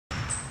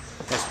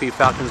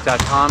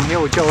SPUFalcons.com here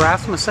with Joe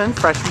Rasmussen,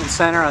 freshman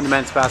center on the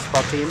men's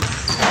basketball team.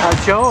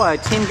 Joe,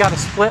 team got a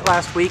split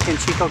last week in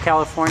Chico,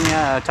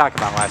 California. Talk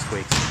about last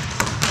week's.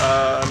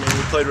 I mean,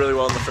 we played really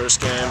well in the first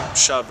game,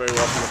 shot very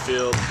well from the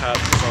field, hat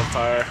was on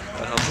fire,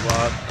 that helped a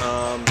lot.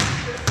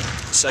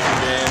 Second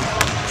game,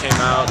 came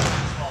out,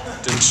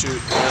 didn't shoot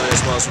nearly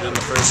as well as we did in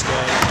the first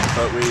game,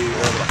 but we were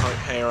able to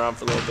hang around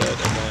for a little bit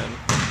and then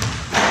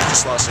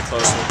just lost it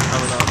close. I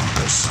don't know.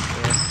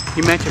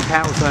 You mentioned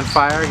Pat was on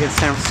fire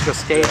against San Francisco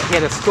State. He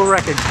had a school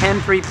record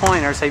 10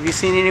 3-pointers. Have you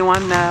seen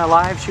anyone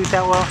live shoot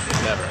that well?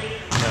 Never.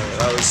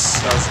 That was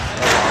awesome.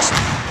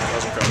 That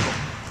was incredible.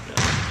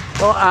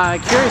 Well,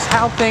 curious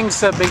how things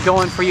have been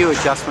going for you,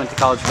 adjustment to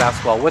college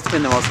basketball. What's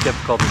been the most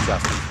difficult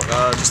adjustment for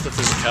you? Just the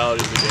physicality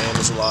of the game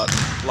is a lot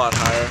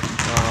higher.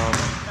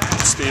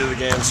 The speed of the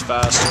game is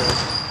faster.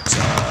 It's,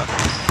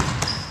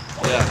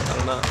 yeah, I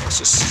don't know.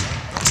 It's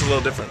a little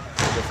different.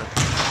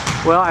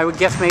 Well, I would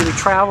guess maybe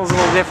travel's a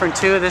little different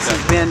too. This has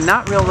been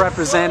not real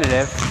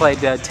representative. Played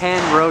 10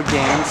 road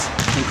games,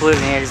 including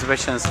the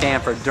exhibition in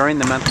Stanford during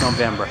the month of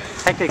November.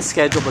 Hectic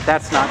schedule, but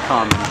that's not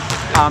common.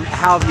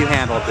 How have you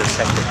handled this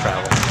hectic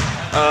travel?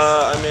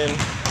 I mean,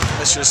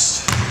 it's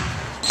just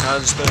kind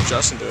of been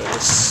adjusting to it.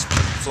 It's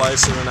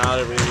flights in and out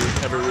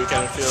every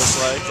weekend, it feels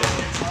like.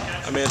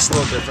 And, I mean, it's a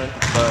little different,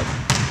 but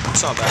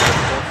it's not that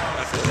difficult,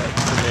 I feel like,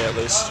 for me at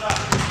least.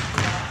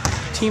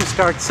 Team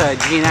starts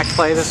GNAC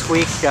play this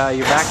week.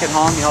 You're back at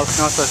home. You host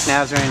Northwest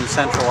Nazarene in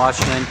Central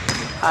Washington.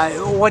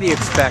 What do you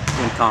expect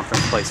in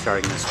conference play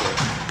starting this week?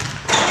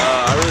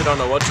 I really don't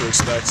know what to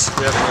expect.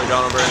 We haven't really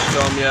gone over any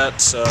film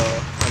yet, so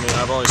I mean,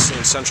 I've only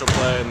seen Central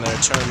play in their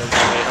tournament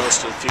that they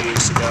hosted a few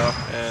weeks ago,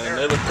 and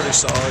they look pretty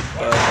solid.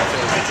 But I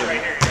feel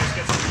like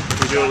if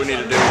we do what we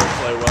need to do, we'll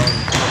play well and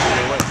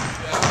hopefully win.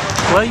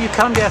 Well, you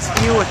come to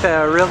SPU with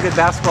a real good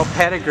basketball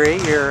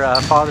pedigree. Your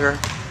father,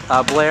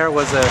 Blair,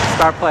 was a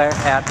star player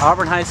at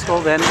Auburn High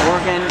School, then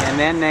Oregon, and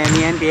then in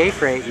the NBA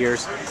for 8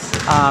 years.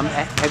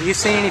 Have you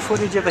seen any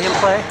footage of him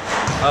play?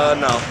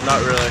 No, not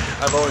really.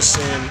 I've only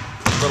seen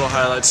little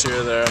highlights here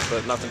or there,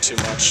 but nothing too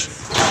much.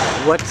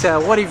 What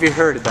have you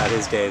heard about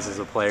his days as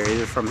a player,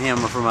 either from him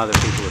or from other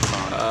people that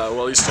saw him?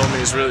 Well, he's told me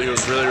he was really good.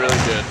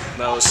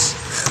 That was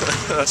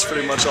that's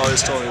pretty much all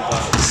he's told me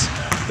about.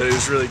 That he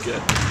was really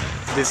good.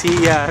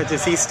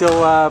 Does he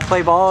still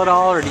play ball at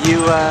all, or do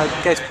you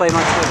guys play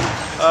much with him?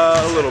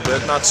 A little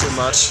bit, not too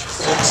much.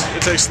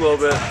 It takes a little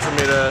bit for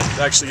me to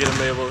actually get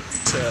him able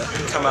to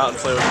come out and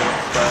play with me.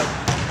 But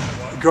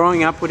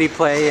growing up, would he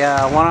play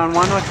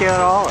one-on-one with you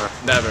at all? Or?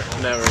 Never.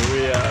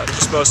 We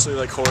just mostly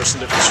like horse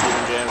and different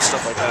shooting games,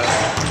 stuff like that.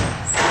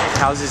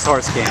 How's his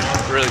horse game?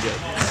 Really good.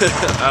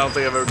 I don't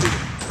think I've ever beat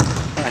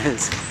him.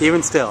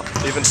 Even still?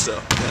 Even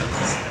still,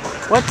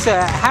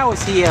 yeah. How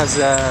is he as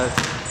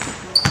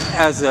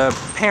a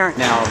parent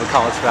now of a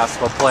college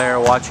basketball player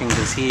watching?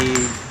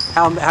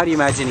 How do you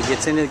imagine he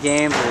gets into the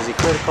games, or is he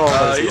critical?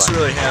 He's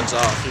really hands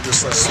off. He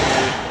just lets me.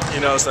 He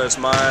knows that it's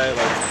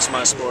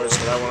my sport, it's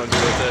what I want to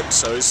do with it.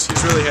 So he's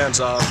really hands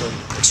off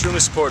and extremely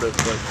supportive,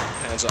 but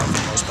hands off for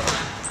the most part.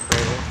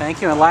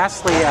 Thank you. And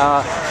lastly,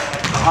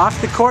 off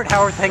the court,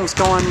 how are things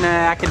going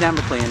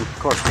academically and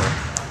coursework?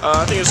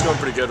 I think it's going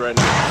pretty good right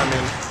now. I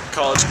mean,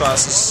 college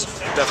classes,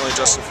 definitely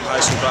adjusting from high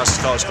school classes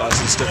to college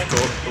classes, it's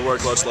difficult. The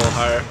workload's a little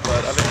higher,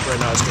 but I think right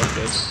now it's going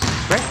good.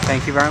 Great.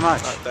 Thank you very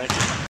much. All right, thank you.